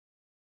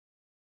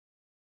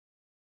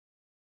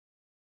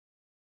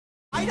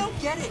I don't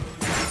get it.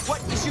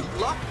 What, you shoot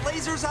luck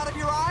lasers out of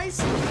your eyes?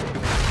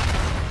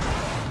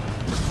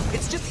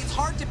 It's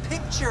hard to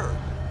picture,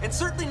 and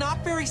certainly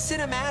not very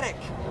cinematic.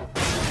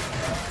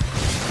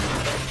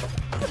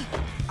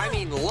 I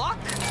mean, luck?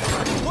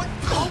 What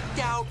coked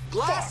out,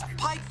 glass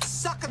pipe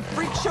sucking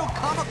freak show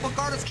comic book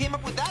artist came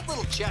up with that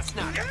little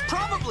chestnut?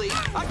 Probably a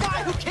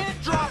guy who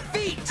can't draw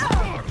feet!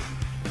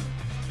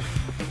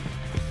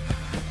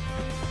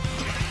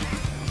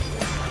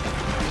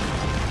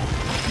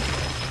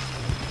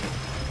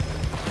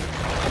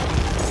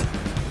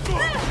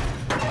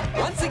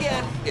 Once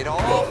again, it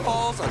all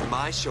falls on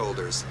my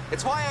shoulders.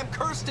 It's why I'm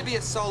cursed to be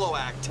a solo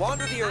act.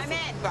 Wander the earth. I'm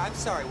in. I'm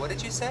sorry, what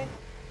did you say?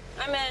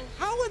 I'm in.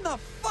 How in the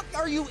fuck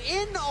are you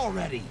in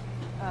already?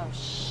 Oh,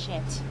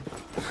 shit.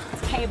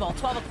 It's Cable,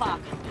 12 o'clock.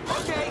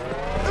 Okay,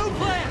 new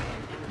plan!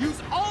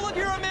 Use all of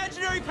your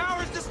imaginary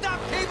powers to stop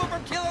Cable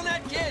from killing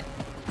that kid!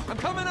 I'm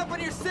coming up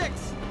on your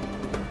 6.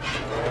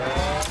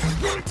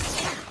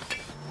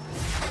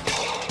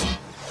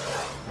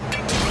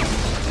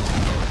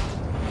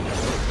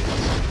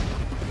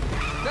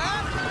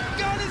 That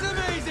gun is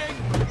amazing!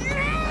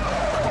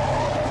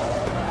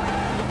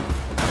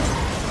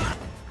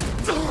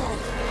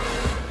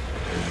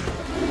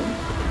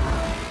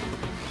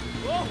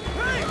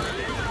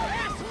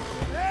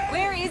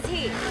 Where is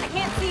he? I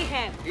can't see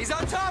him. He's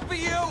on top of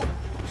you!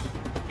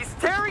 He's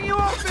tearing you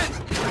open!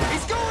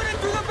 He's going in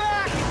through the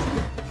back!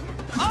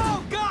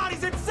 Oh, God,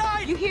 he's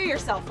inside! You hear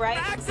yourself, right?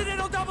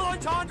 Accidental double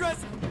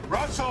entendres!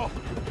 Russell!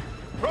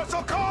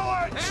 Russell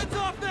Collins! Hands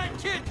off that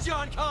kid,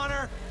 John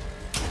Connor!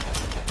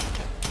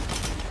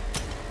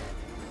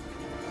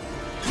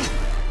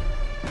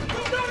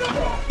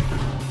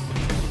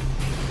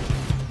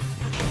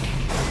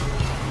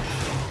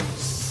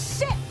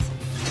 Shit!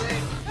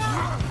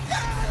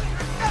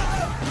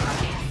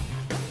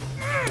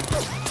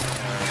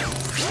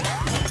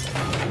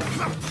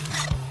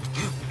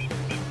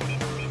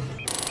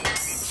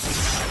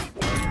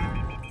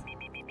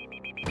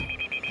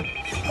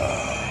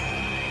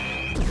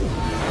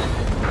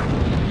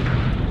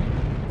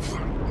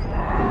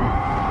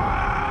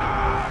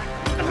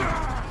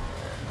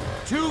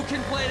 Two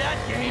can play that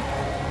game.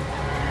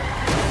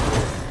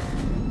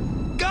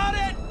 Got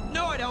it!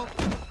 No, I don't.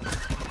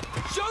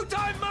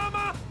 Showtime,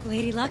 Mama!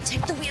 Lady Luck,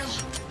 take the wheel.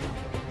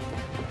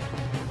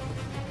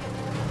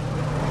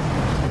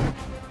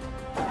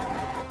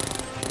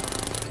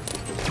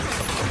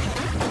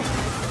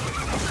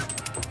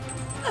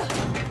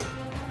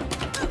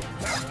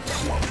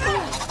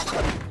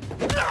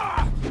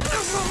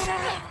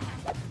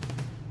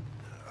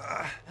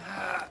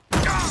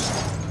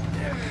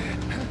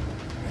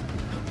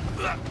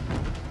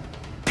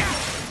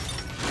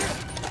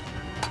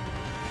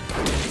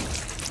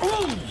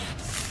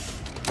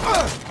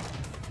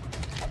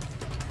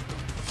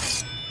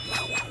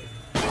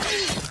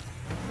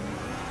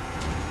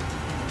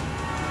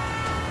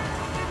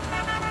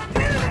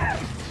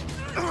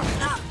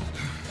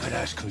 I'd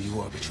ask who you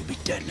are, but you'll be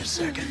dead in a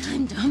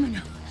second.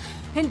 Domino.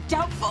 And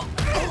doubtful.